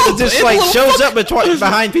grizzly that just like shows up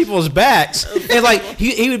behind people's backs, and like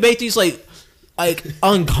he would make these like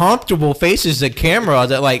uncomfortable faces to camera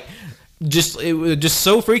that like it was just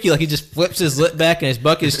so freaky. Like he just flips his lip back and his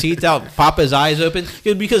buck his teeth out, pop his eyes open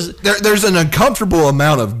because There's an uncomfortable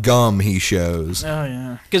amount of gum he shows. Oh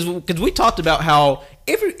yeah. because we talked about how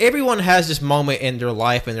everyone has this moment in their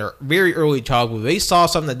life in their very early childhood. They saw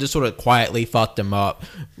something that just sort of quietly fucked them up.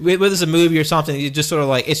 Whether it's a movie or something, you just sort of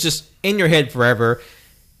like it's just in your head forever,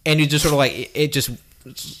 and you just sort of like it just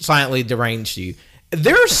silently deranged you.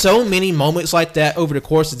 There are so many moments like that over the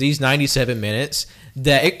course of these 97 minutes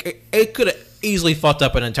that it could have easily fucked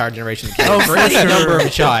up an entire generation of kids for any number of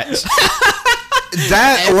shots.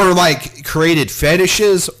 That or like created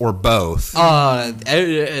fetishes or both. Well,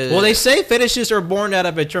 they say fetishes are born out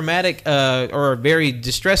of a traumatic or a very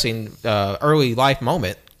distressing early life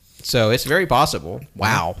moment, so it's very possible.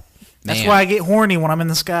 wow. That's Man. why I get horny when I'm in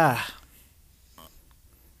the sky.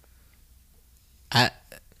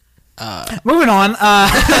 Moving on.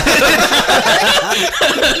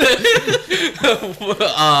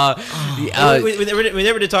 We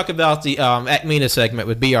never did talk about the Acmina segment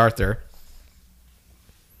with B. Arthur.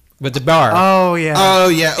 With the bar. Oh yeah. Oh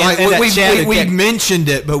yeah, like and that we shadow mentioned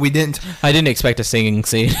it, but we didn't. I didn't expect a singing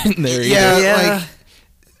scene in there. Yeah, Yeah. like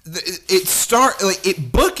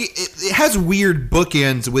it has weird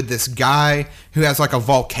bookends with this guy who has like a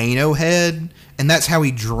volcano head, and that's how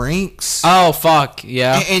he drinks. Oh fuck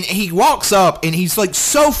yeah. And he walks up, and he's like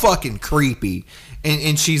so fucking creepy,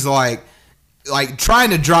 and she's like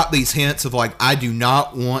trying to drop these hints of like, I do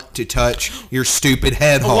not want to touch your stupid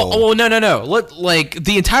head hole. Well, no. Like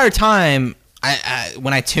the entire time, I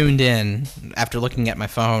when I tuned in after looking at my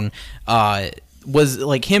phone, was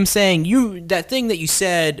like him saying that thing that you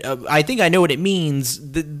said. I think I know what it means.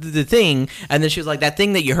 The thing, and then she was like, that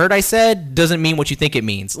thing that you heard I said doesn't mean what you think it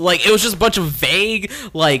means. Like it was just a bunch of vague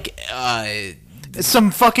like. It's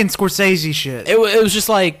some fucking Scorsese shit. It was just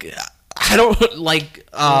like. I don't like.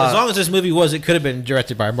 As long as this movie it could have been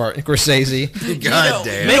directed by Martin Scorsese. God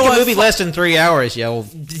damn. Make a movie less than 3 hours, yo.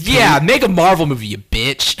 Yeah, make a Marvel movie, you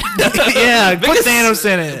bitch. Yeah, put Make a Thanos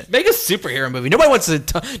in it. Make a superhero movie. Nobody wants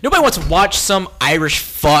to watch some Irish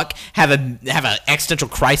fuck have an existential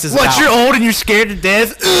crisis. What, about, you're old and you're scared to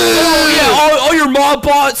death? Oh yeah, all your mob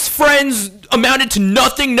boss friends amounted to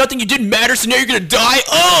nothing. Nothing you didn't matter, so now you're gonna die.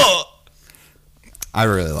 Oh. I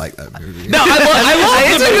really like that movie. No, I love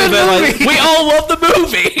It's a the movie, good but like, movie. we all love the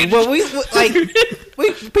movie.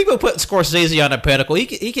 Well, people put Scorsese on a pinnacle. He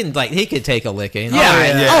can take a licking.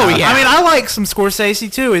 Yeah. Oh, yeah. I mean, I like some Scorsese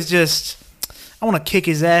too. It's just I want to kick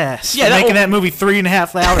his ass. Yeah, for that making old- that movie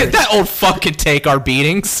 3.5 hours. That old fuck can take our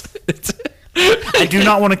beatings. I do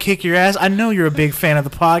not want to kick your ass. I know you're a big fan of the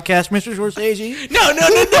podcast, Mr. Scorsese. No.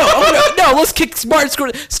 Let's kick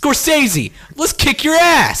Scorsese. Let's kick your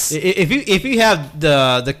ass. If you have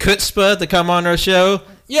the chutzpah to come on our show,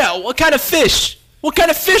 Yeah. What kind of fish? What kind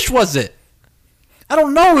of fish was it? I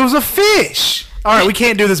don't know. It was a fish. All right, we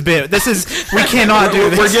can't do this bit. We cannot do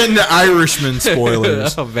this. We're getting the Irishman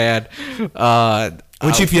spoilers. Oh man.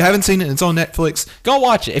 Which, if you haven't seen it, it's on Netflix. Go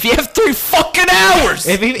watch it. If you have 3 fucking hours.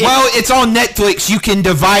 Well, it's on Netflix. You can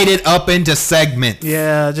divide it up into segments.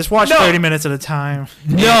 Yeah, just watch No. 30 minutes at a time.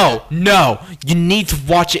 No. You need to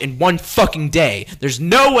watch it in one fucking day. There's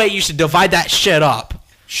no way you should divide that shit up.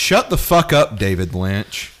 Shut the fuck up, David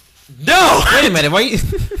Lynch. No. wait a minute. Why you,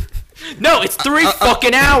 No, it's 3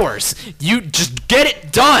 fucking hours. You just get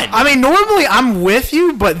it done. I mean, normally I'm with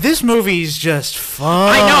you, but this movie's just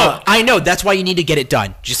fun. I know. That's why you need to get it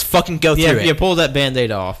done. Just fucking go through it. you pull that Band-Aid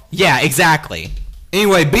off. Yeah, exactly.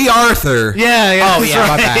 Anyway, B. Arthur. Yeah, Oh that's yeah,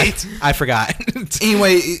 my right. bad. I forgot.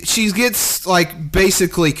 Anyway, she gets like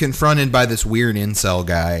basically confronted by this weird incel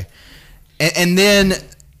guy, and then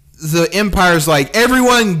the Empire's like,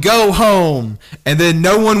 everyone go home, and then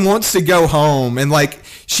no one wants to go home, and like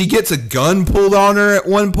she gets a gun pulled on her at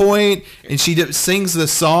one point, and she sings the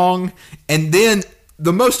song, and then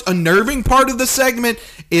the most unnerving part of the segment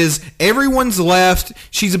is everyone's left.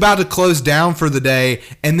 She's about to close down for the day,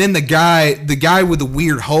 and then the guy with the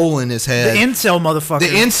weird hole in his The head, incel motherfucker. the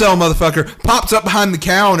incel motherfucker, pops up behind the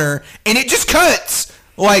counter, and it just cuts.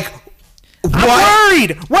 Like, what? I'm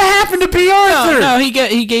worried. What happened to P. Arthur? No,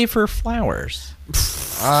 he gave her flowers.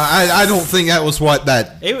 I don't think that was what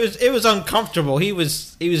that. It was uncomfortable. He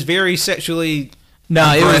was very sexually.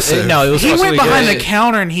 No, it was Aggressive. He He went behind good. the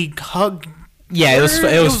counter and he hugged. Yeah, it was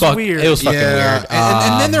weird. It was fucking Yeah, weird.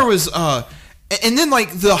 and then there was and then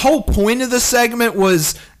like the whole point of the segment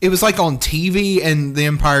was it was like on TV, and the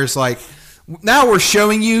Empire's like, now we're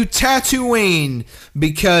showing you Tatooine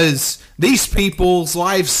because these people's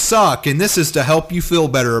lives suck, and this is to help you feel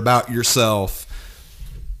better about yourself.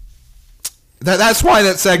 That's why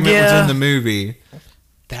that segment was Yeah. in the movie.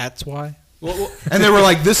 That's why. And they were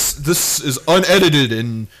like, this is unedited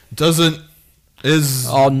and is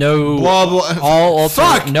No blah blah. all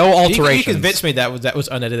Fuck. no He alterations. convinced me that was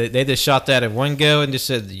unedited. They just shot that in one go and just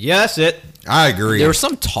said, "Yeah, that's it." I agree. There was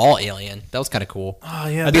some tall alien. That was kind of cool. Oh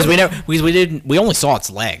yeah. Because we only saw its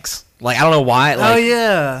legs. Like I don't know why. Like, Oh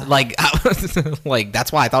yeah. Like like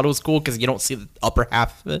that's why I thought it was cool because you don't see the upper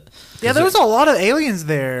half of it. Yeah, there was a lot of aliens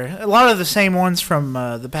there. A lot of the same ones from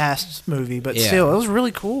the past movie, but Yeah. still, it was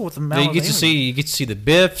really cool with the amount You of get to see the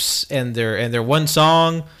Biffs and their one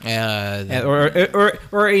song, and, or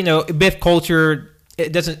Biff culture.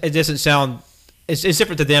 It doesn't sound. It's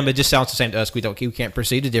different to them. It just sounds the same to us. We can't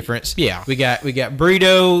perceive the difference. Yeah. we got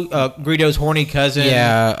Burrito, Burrito's horny cousin,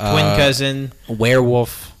 twin cousin. a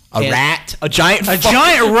werewolf, a And- rat, a giant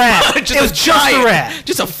rat. It was just a rat.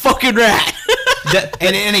 just a fucking rat.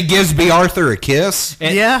 and it gives B. Arthur a kiss.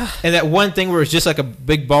 And, Yeah. and that one thing where it's just like a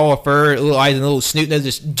big ball of fur, little eyes and a little snoot nose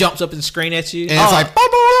just jumps up and screen at you. And it's like,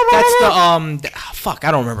 That's the fuck.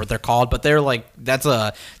 I don't remember what they're called, but they're like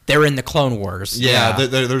they're in the Clone Wars. yeah,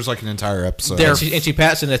 there's like an entire episode. They're- and she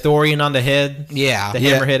pats an Ithorian on the head. Yeah. The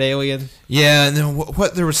Yeah. hammerhead alien. Yeah, and then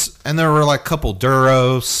what there was, and there were like a couple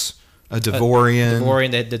Duros, a Devorian.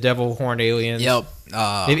 Ithorian, the devil horned alien. Yep.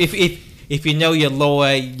 If you know your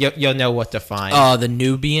lore, you'll know what to find. The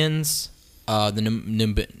Nubians,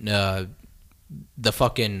 the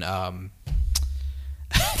fucking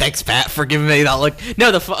thanks Pat for giving me that look.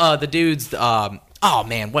 No, the dudes. Oh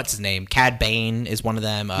man, what's his name? Cad Bane is one of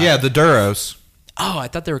them. Yeah, the Duros. Oh, I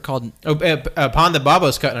thought they were called. Ponda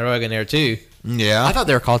Babo's cutting a rug in there too. Yeah, I thought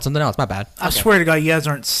they were called something else. My bad. I swear to God, you guys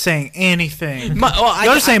aren't saying anything. I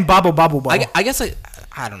Y'all are saying bobble bobble bobble. I guess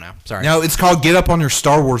I don't know. Sorry. no, it's called Get Up on Your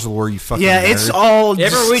Star Wars lore. You fucking yeah, nerd. it's all. You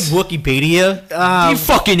ever read just- Wikipedia? You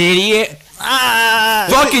fucking idiot.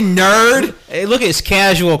 fucking nerd. Hey, look at this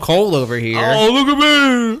casual Cole over here. look at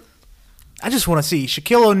me. I just want to see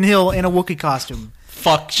Shaquille O'Neal in a Wookiee costume.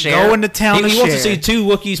 Fuck Cher. Go into town he to wants to share. see two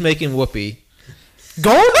Wookiees making whoopee.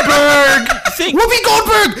 Goldberg. The thing think Whoopi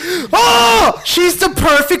Goldberg! Oh, she's the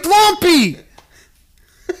perfect Lumpy.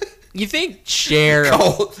 Cher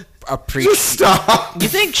Oh, appreciates? just stop. You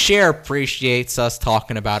think Cher appreciates us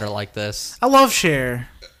talking about her like this? I love Cher.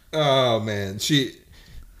 Oh man, she's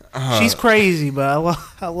Crazy, but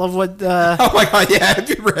I love what. Oh my god, yeah. Have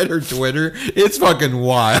you read her Twitter? It's fucking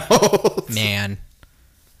wild. Man.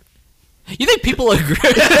 You think people agree?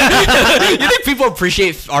 You think people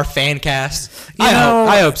appreciate our fan cast?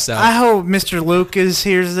 I hope so. I hope Mr. Lucas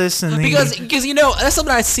hears this and Because that's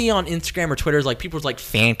something I see on Instagram or Twitter is like people's like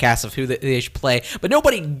fan casts of who they should play, but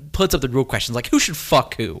nobody puts up the real questions like who should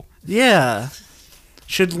fuck who. yeah.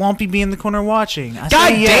 Should Lumpy be in the corner watching? I God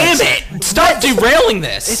say yes. damn it! Stop derailing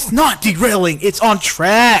this. It's not derailing. It's on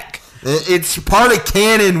track. It's part of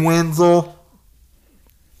canon, Wenzel.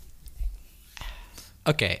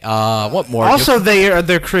 Okay. What more? Also,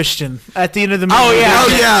 they're Christian at the end of the movie. Oh yeah.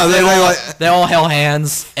 Oh yeah, They all held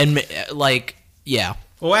hands and like yeah.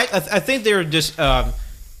 Well, I think they were just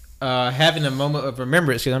having a moment of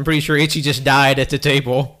remembrance because I'm pretty sure Itchy just died at the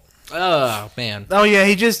table. Oh man. Oh yeah,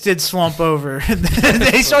 he just did slump over.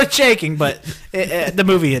 They started shaking, but the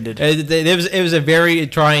movie ended. It was a very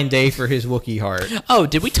trying day for his Wookiee heart. Oh,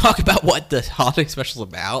 did we talk about what the holiday special is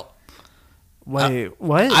about? Wait,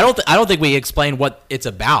 what? I don't think we explained what it's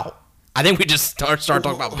about. I think we just start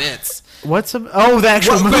talking about bits. What's the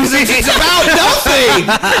actual movie? It's about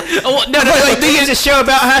nothing. Oh, no, It's a show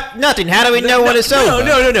about nothing. How do we know what it's over?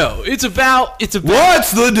 No. It's about.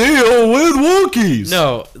 What's the deal with Wookiees?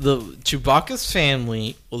 No, the Chewbacca's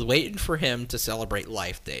family was waiting for him to celebrate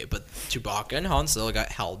Life Day, but Chewbacca and Han Solo got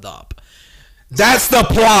held up. That's the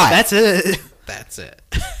plot. That's it. That's it.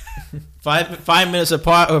 5 minutes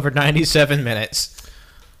apart over 97 minutes.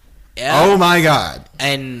 Yeah. Oh my god.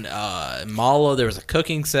 And Mala, there was a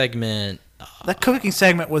cooking segment. That cooking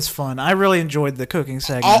segment was fun. I really enjoyed the cooking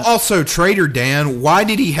segment. Also, Trader Dan, why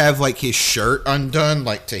did he have like his shirt undone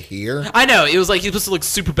like to here? I know, it was like he was supposed to look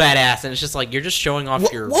super badass, and it's just like you're just showing off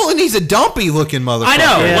your. Well, and he's a dumpy looking motherfucker. I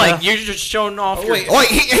know, Yeah. like you're just showing off your. Wait,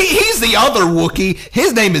 he's the other Wookiee.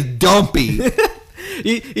 His name is Dumpy.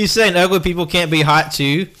 He's saying ugly people can't be hot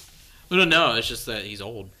too. No, it's just that he's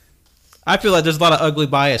old. I feel like there's a lot of ugly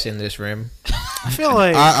bias in this room. I feel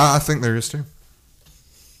like I think there is too.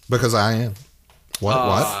 Because I am. What?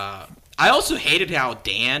 I also hated how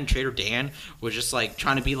Trader Dan, was just like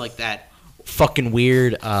trying to be like that fucking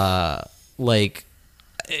weird, like,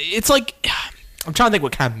 it's like, I'm trying to think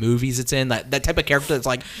what kind of movies it's in. That type of character that's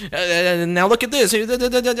like, now look at this.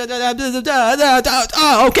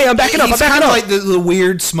 Oh, okay, I'm backing up. He's kind of like the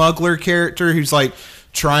weird smuggler character who's like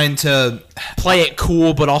trying to Play it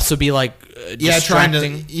cool, but also be like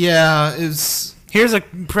distracting. here's a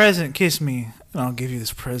present. Kiss me, and I'll give you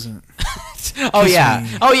this present. Oh Kiss yeah,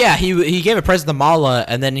 me. oh yeah. He gave a present to Mala,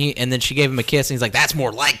 and then she gave him a kiss, and he's like, "That's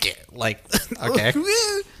more like it." Like, okay.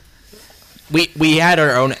 We had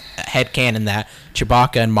our own headcanon that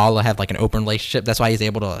Chewbacca and Mala have like an open relationship. That's why he's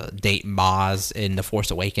able to date Maz in The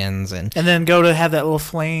Force Awakens, and And then go to have that little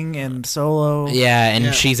fling and Solo.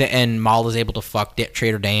 and Mala's able to fuck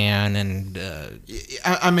Trader Dan and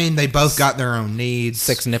I mean, they both got their own needs.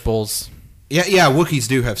 6 nipples. Yeah, Wookiees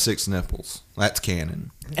do have 6 nipples. That's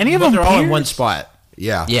canon. Any of But them they're all in pierced? one spot.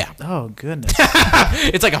 Yeah. Yeah, Oh goodness.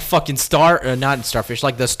 it's like a fucking not starfish,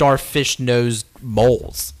 like the starfish nosed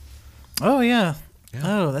moles. Oh yeah.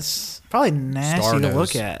 Oh, that's probably nasty Star to nose.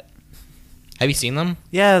 look at. Have you seen them?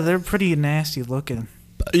 Yeah, they're pretty nasty looking.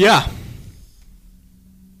 Yeah.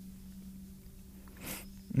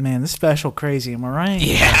 Man, this special crazy. Am I right?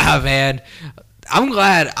 Yeah, man. I'm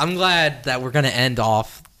glad that we're gonna end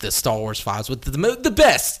off the Star Wars Files with the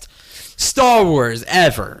best Star Wars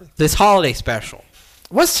ever. This holiday special.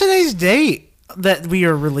 What's today's date that we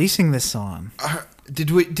are releasing this on? Did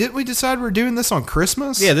we decide we're doing this on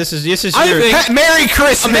Christmas? Yeah, this is I your. think- Merry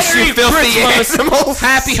Christmas, Merry you filthy Christmas. animals.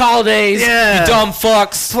 Happy holidays, Yeah. you dumb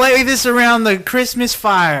fucks. Play this around the Christmas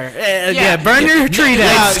fire. Yeah, burn your tree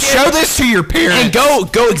Yeah, down. Show this to your parents. And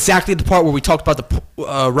go exactly to the part where we talked about the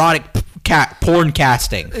erotic porn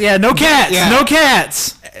casting. Yeah, no cats. Yeah. No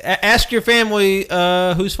cats. Ask your family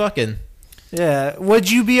who's fucking. Yeah. Would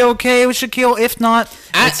you be okay with Shaquille? If not,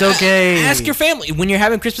 it's okay. Ask your family when you're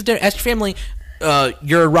having Christmas dinner. Ask your family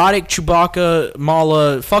your erotic Chewbacca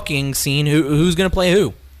Mala fucking scene. Who's gonna play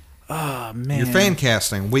who? Oh man. Your fan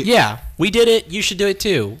casting. Yeah, we did it. You should do it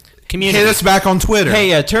too. Community. Hit us back on Twitter.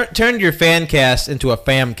 Hey, turn your fan cast into a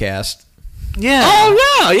fam cast. Yeah.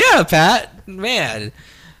 Oh yeah, Pat. Man.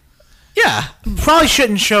 Yeah. Probably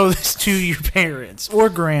shouldn't show this to your parents or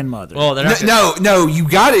grandmother. Well, they're not No, you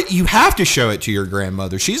got it. You have to show it to your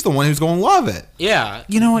grandmother. She's the one who's going to love it. Yeah.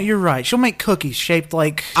 You know what? You're right. She'll make cookies shaped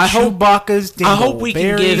like I hope- Chewbacca's. I hope we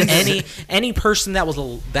can give dingleberries. any person that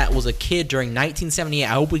was a kid during 1978. I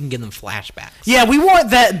hope we can give them flashbacks. Yeah, we want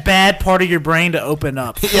that bad part of your brain to open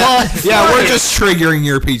up. Yeah, we're just triggering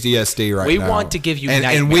your PTSD right We now. want to give you and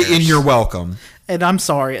nightmares. you're welcome. And I'm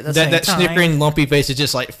sorry at the same That time. snickering, lumpy face is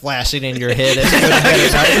just like flashing in your head. As you go to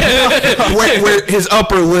bed at night. where his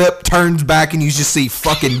upper lip turns back and you just see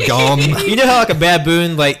fucking gum. You know how like a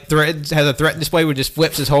baboon like has a threat display where it just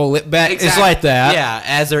flips his whole lip back? It's like that. Yeah,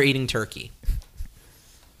 as they're eating turkey.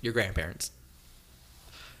 Your grandparents.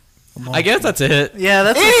 I guess that's it. Yeah,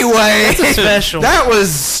 that's Anyway, a special. that was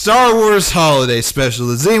Star Wars Holiday Special.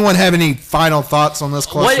 Does anyone have any final thoughts on this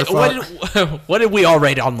clusterfuck? What did we all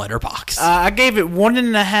rate on Letterboxd? I gave it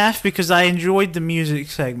 1.5 because I enjoyed the music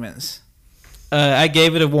segments. I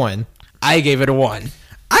gave it a 1. I gave it a 1.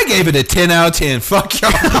 I gave it a 10 out of 10. Fuck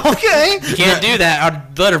y'all. Okay. You can't do that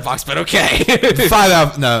on Letterboxd, but okay. 5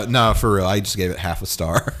 out. No, for real. I just gave it half a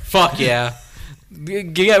star. Fuck yeah.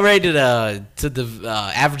 Get ready to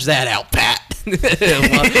average that out, Pat.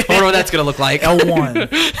 I wonder what that's gonna look like. L1.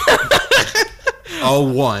 Oh,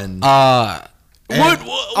 1. What?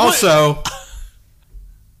 Also,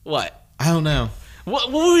 What? I don't know.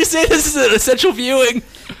 What would we say? This is an essential viewing.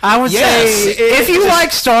 I would Yes. say if you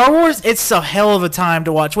like Star Wars, it's a hell of a time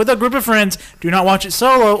to watch with a group of friends. Do not watch it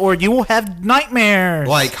solo, or you will have nightmares.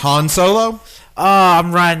 Like Han Solo?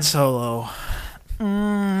 I'm riding solo.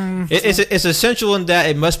 It's essential in that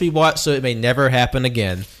it must be watched so it may never happen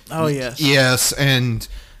again. Oh yes. Yes, and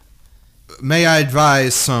may I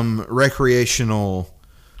advise some recreational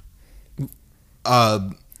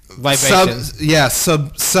Libations.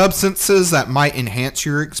 substances that might enhance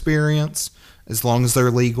your experience as long as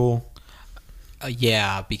they're legal.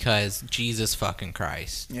 Yeah, because Jesus fucking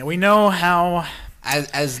Christ. Yeah, we know how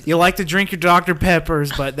As you like to drink your Dr.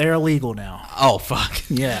 Peppers, but they're illegal now. oh fuck.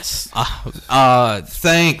 Yes.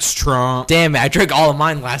 Thanks, Trump. Damn it! I drank all of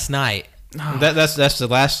mine last night. That's the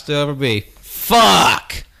last there'll ever be.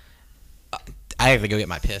 Fuck. I have to go get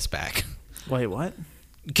my piss back Wait, what?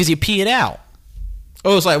 because you pee it out.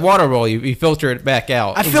 Oh, it's like water roll. You filter it back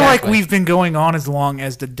out. I feel like Exactly. we've been going on as long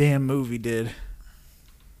as the damn movie did.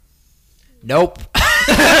 Nope.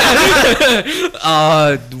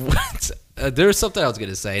 There was something I was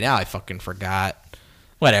gonna say. Now I fucking forgot.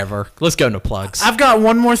 Whatever. Let's go into plugs. I've got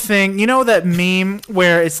one more thing. You know that meme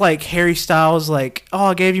where it's like Harry Styles, like, "Oh,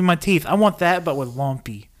 I gave you my teeth. I want that, but with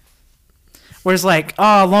Lumpy." Where it's like,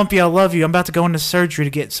 "Oh, Lumpy, I love you. I'm about to go into surgery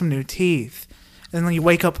to get some new teeth." And then you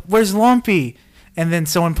wake up, "Where's Lumpy?" And then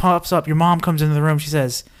someone pops up. Your mom comes into the room. She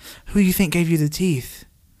says, "Who do you think gave you the teeth?"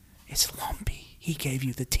 "It's Lumpy. He gave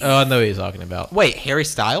you the teeth." Oh, I know what he's talking about. Wait, Harry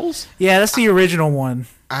Styles? Yeah, that's the original one.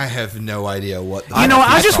 I have no idea what. You know,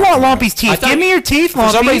 I just want Lumpy's I teeth. thought- Give me your teeth, For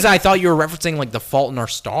Lumpy. some reason, I thought you were referencing like The Fault in Our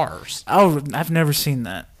Stars. Oh, I've never seen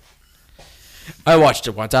that. I watched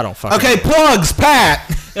it once. I don't fucking. Okay, plugs, Pat.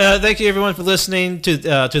 Thank you everyone for listening to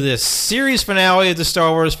this series finale of the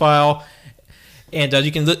Star Wars File. And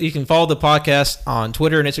you can follow the podcast on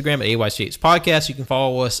Twitter and Instagram at AYCH Podcast. You can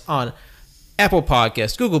follow us on Apple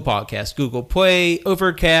Podcasts, Google Podcasts, Google Play,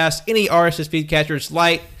 Overcast, any RSS feed catchers.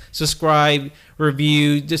 Like, subscribe,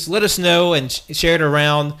 review. Just let us know and share it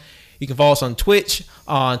around. You can follow us on Twitch,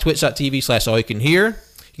 on twitch.tv/allyoucanhear.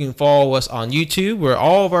 You can follow us on YouTube, where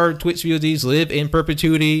all of our Twitch VODs live in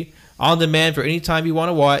perpetuity, on demand for any time you want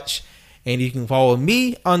to watch. And you can follow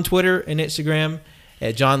me on Twitter and Instagram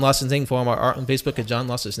at John Lawson's Name. Follow my art on Facebook at John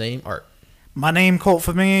Lawson's Name Art. My name, Colt,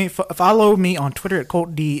 for me. Follow me on Twitter at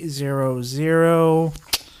ColtD00.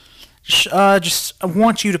 Just I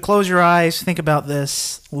want you to close your eyes. Think about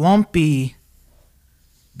this. Lumpy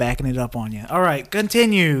backing it up on you. All right,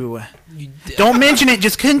 continue. Don't mention it.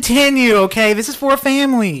 Just continue, okay? This is for a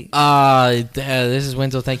family. This is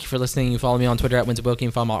Winslow. Thank you for listening. You follow me on Twitter at Winslow Wilkie.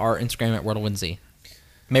 You follow my art Instagram at WordleWinzy.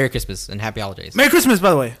 Merry Christmas and Happy Holidays. Merry Christmas, by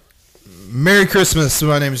the way. Merry Christmas.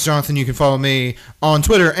 My name is Jonathan. You can follow me on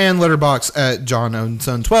Twitter and Letterboxd at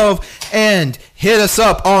JohnOwenSon12. And hit us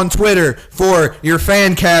up on Twitter for your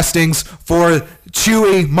fan castings for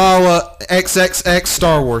Chewie Mala XXX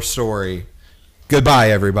Star Wars story.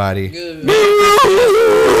 Goodbye, everybody.